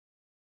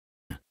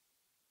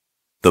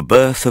The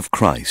birth of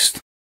Christ.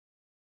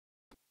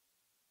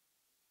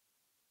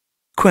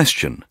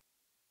 Question: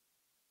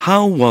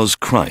 how was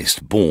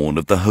Christ born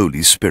of the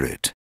Holy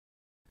Spirit?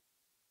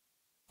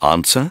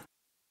 Answer: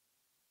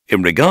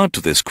 in regard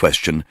to this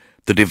question,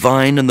 the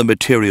divine and the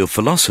material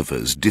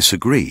philosophers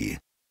disagree.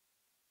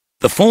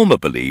 The former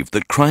believe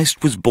that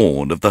Christ was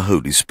born of the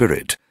Holy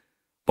Spirit,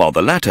 while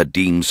the latter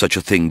deem such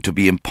a thing to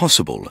be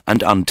impossible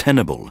and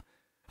untenable,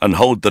 and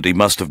hold that he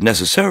must have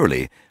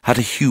necessarily had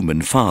a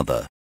human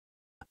father.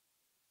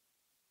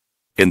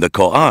 In the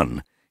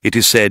Quran, it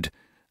is said,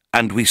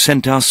 "And we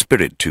sent our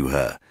Spirit to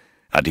her,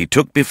 and he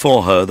took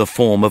before her the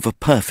form of a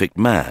perfect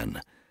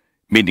man,"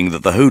 meaning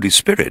that the Holy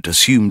Spirit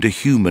assumed a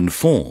human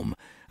form,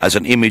 as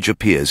an image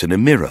appears in a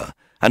mirror,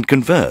 and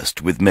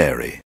conversed with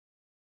Mary.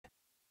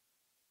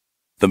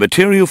 The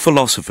material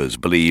philosophers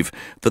believe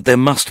that there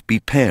must be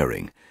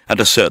pairing, and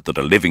assert that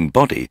a living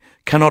body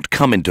cannot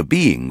come into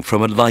being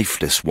from a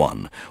lifeless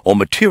one, or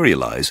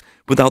materialize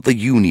without the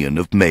union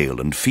of male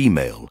and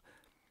female.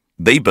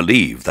 They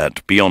believe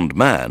that, beyond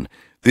man,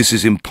 this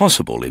is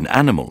impossible in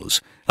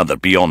animals, and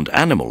that beyond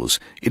animals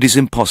it is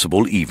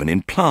impossible even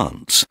in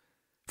plants.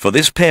 For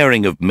this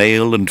pairing of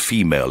male and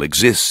female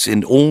exists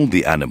in all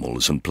the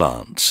animals and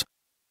plants.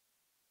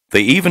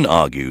 They even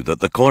argue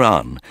that the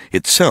Quran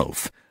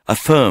itself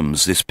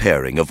affirms this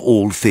pairing of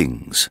all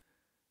things.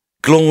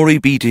 "Glory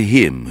be to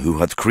him who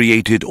hath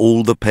created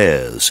all the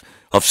pairs,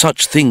 of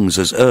such things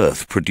as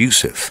earth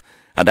produceth,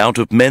 and out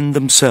of men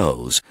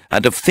themselves,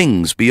 and of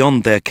things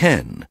beyond their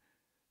ken.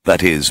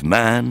 That is,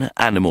 man,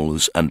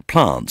 animals, and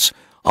plants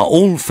are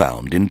all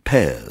found in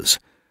pairs.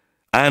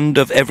 And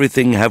of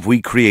everything have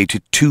we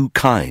created two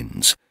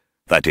kinds.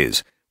 That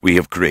is, we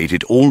have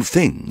created all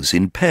things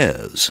in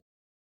pairs."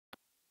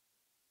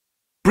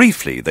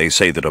 Briefly, they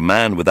say that a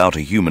man without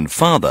a human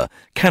father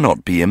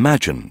cannot be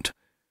imagined.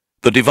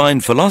 The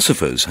divine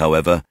philosophers,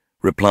 however,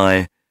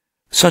 reply,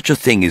 "Such a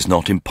thing is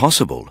not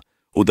impossible,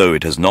 although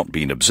it has not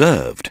been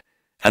observed,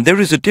 and there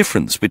is a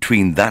difference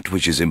between that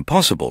which is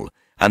impossible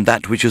and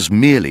that which has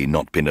merely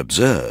not been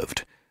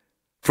observed.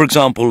 For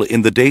example,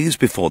 in the days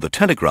before the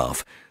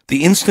telegraph,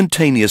 the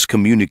instantaneous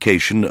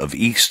communication of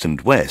East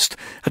and West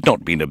had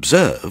not been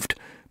observed,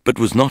 but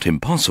was not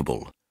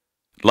impossible.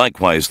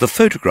 Likewise, the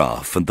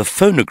photograph and the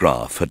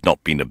phonograph had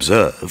not been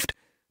observed,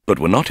 but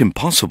were not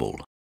impossible."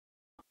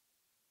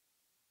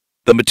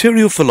 The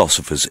material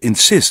philosophers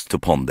insist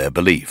upon their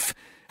belief,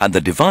 and the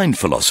divine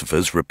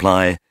philosophers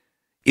reply,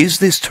 "Is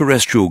this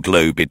terrestrial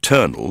globe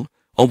eternal,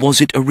 or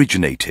was it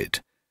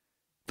originated?"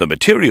 The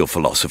material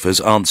philosophers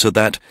answer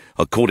that,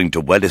 according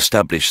to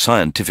well-established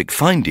scientific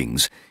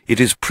findings, it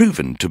is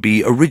proven to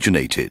be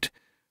originated,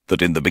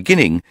 that in the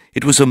beginning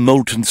it was a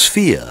molten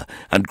sphere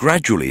and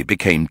gradually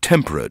became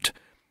temperate,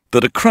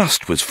 that a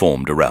crust was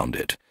formed around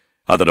it,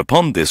 and that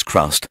upon this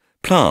crust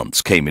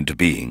plants came into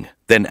being,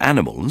 then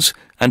animals,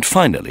 and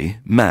finally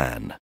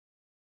man.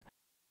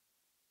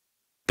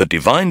 The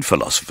divine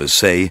philosophers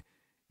say,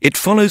 "It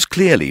follows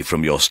clearly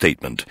from your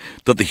statement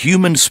that the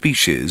human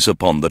species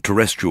upon the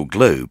terrestrial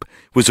globe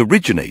was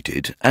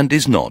originated and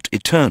is not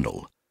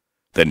eternal.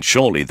 Then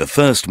surely the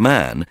first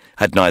man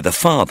had neither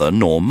father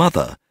nor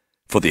mother,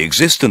 for the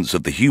existence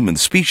of the human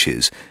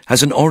species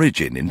has an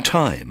origin in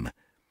time.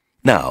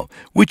 Now,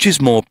 which is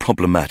more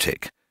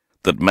problematic,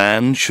 that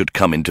man should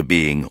come into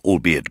being,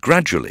 albeit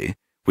gradually,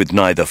 with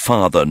neither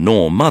father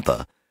nor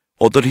mother,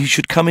 or that he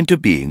should come into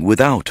being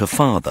without a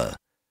father?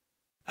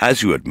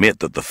 As you admit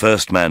that the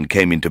first man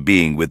came into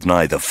being with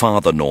neither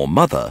father nor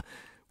mother,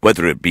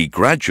 whether it be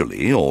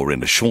gradually or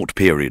in a short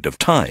period of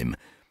time,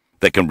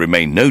 there can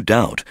remain no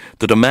doubt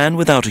that a man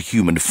without a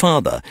human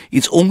father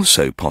is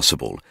also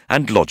possible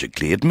and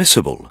logically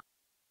admissible.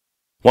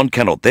 One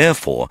cannot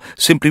therefore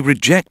simply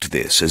reject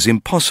this as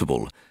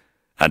impossible,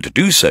 and to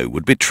do so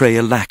would betray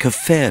a lack of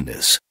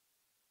fairness.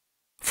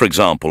 For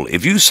example,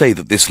 if you say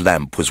that this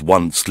lamp was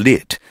once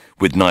lit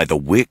with neither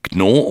wick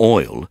nor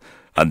oil,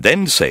 and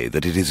then say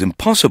that it is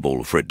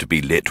impossible for it to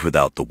be lit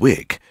without the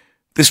wick,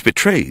 this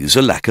betrays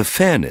a lack of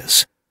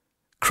fairness.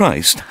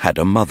 Christ had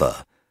a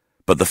mother,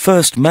 but the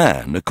first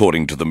man,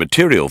 according to the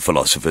material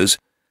philosophers,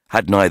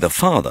 had neither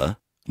father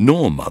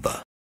nor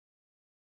mother.